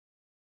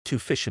Two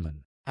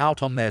fishermen,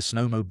 out on their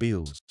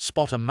snowmobiles,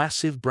 spot a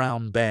massive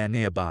brown bear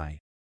nearby.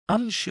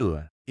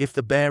 Unsure if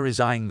the bear is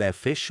eyeing their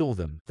fish or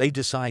them, they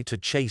decide to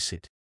chase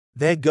it.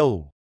 Their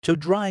goal: to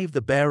drive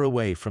the bear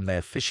away from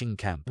their fishing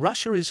camp.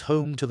 Russia is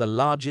home to the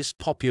largest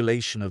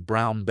population of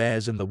brown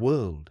bears in the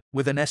world,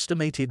 with an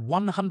estimated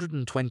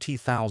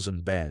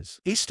 120,000 bears.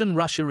 Eastern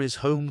Russia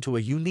is home to a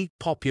unique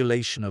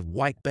population of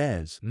white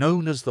bears,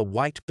 known as the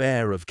white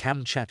bear of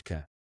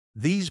Kamchatka.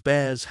 These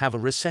bears have a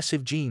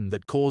recessive gene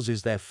that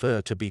causes their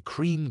fur to be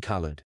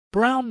cream-colored.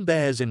 Brown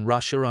bears in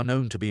Russia are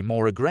known to be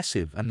more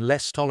aggressive and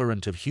less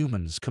tolerant of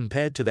humans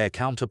compared to their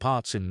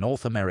counterparts in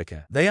North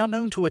America. They are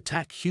known to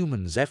attack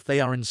humans if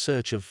they are in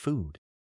search of food.